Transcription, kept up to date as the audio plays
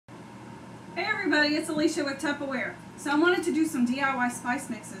everybody, it's Alicia with Tupperware. So I wanted to do some DIY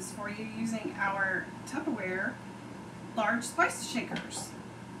spice mixes for you using our Tupperware large spice shakers.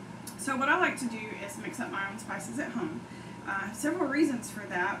 So what I like to do is mix up my own spices at home. I have several reasons for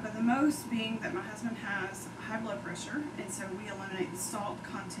that, but the most being that my husband has high blood pressure, and so we eliminate the salt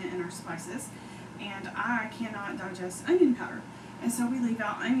content in our spices, and I cannot digest onion powder. And so we leave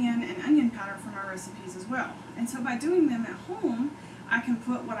out onion and onion powder from our recipes as well. And so by doing them at home, I can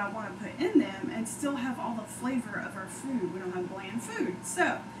put what I want to put in them and still have all the flavor of our food. We don't have bland food. So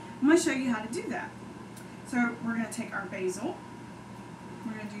I'm going to show you how to do that. So we're going to take our basil.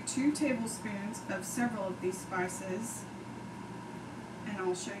 We're going to do 2 tablespoons of several of these spices. And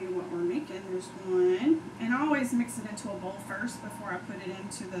I'll show you what we're making. There's 1. And I always mix it into a bowl first before I put it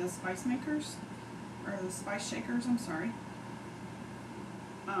into the spice makers. Or the spice shakers, I'm sorry.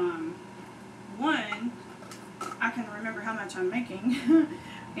 1, I can remember how much I'm making.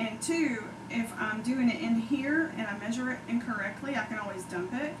 And 2, if I'm doing it in here and I measure it incorrectly, I can always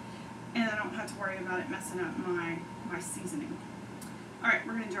dump it. And I don't have to worry about it messing up my seasoning. Alright,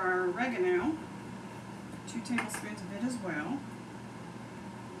 we're going to do our oregano. 2 tablespoons of it as well.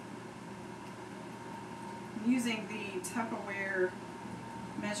 I'm using the Tupperware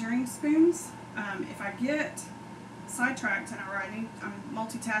measuring spoons. If I get sidetracked and I'm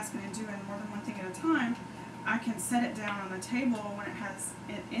multitasking and doing more than one thing at a time, I can set it down on the table when it has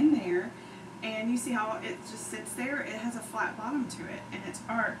it in there, and you see how it just sits there. It has a flat bottom to it, and it's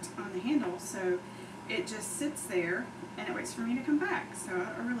arced on the handle, so it just sits there and it waits for me to come back. So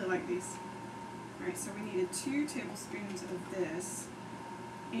I really like these. Alright, so we needed 2 tablespoons of this,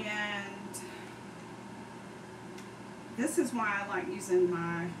 and this is why I like using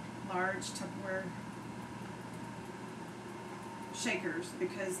my large Tupperware shakers,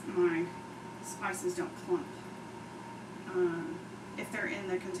 because my spices don't clump. If they're in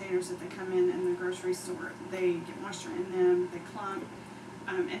the containers that they come in the grocery store, they get moisture in them, they clump,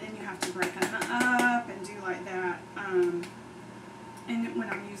 and then you have to break them up and do like that. And when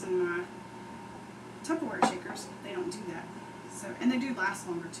I'm using my Tupperware shakers, they don't do that. So, and they do last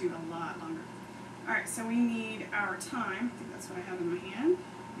longer too, a lot longer. Alright, so we need our thyme. I think that's what I have in my hand.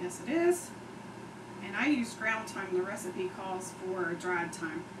 Yes, it is. And I use ground thyme. The recipe calls for dried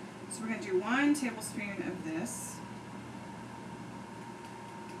thyme. So we're going to do 1 tablespoon of this.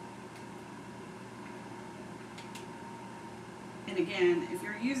 And again, if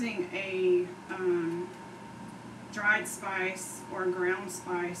you're using a dried spice or ground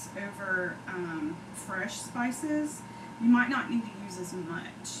spice over fresh spices, you might not need to use as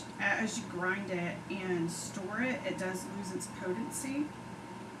much. As you grind it and store it, it does lose its potency.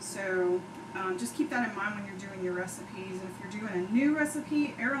 So just keep that in mind when you're doing your recipes. And if you're doing a new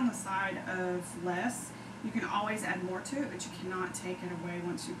recipe, err on the side of less. You can always add more to it, but you cannot take it away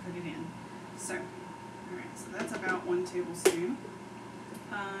once you put it in. So, alright, so that's about 1 tablespoon.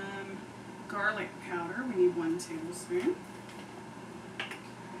 Garlic powder, we need 1 tablespoon.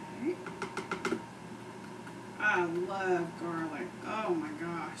 Okay. I love garlic. Oh my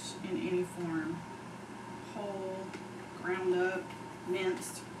gosh, in any form. Whole, ground up,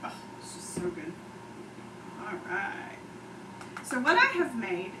 minced. Oh, it's just so good. Alright. So what I have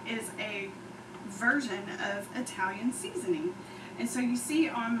made is a version of Italian seasoning. And so you see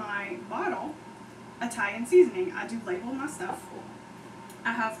on my bottle, Italian seasoning. I do label my stuff.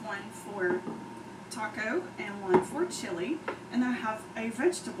 I have one for taco and one for chili. And I have a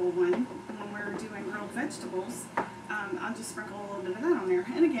vegetable one when we're doing grilled vegetables. I'll just sprinkle a little bit of that on there.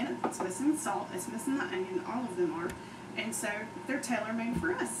 And again, it's missing the salt, it's missing the onion, all of them are. And so they're tailor-made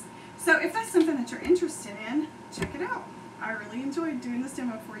for us. So if that's something that you're interested in, check it out. I really enjoyed doing this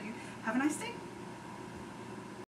demo for you. Have a nice day.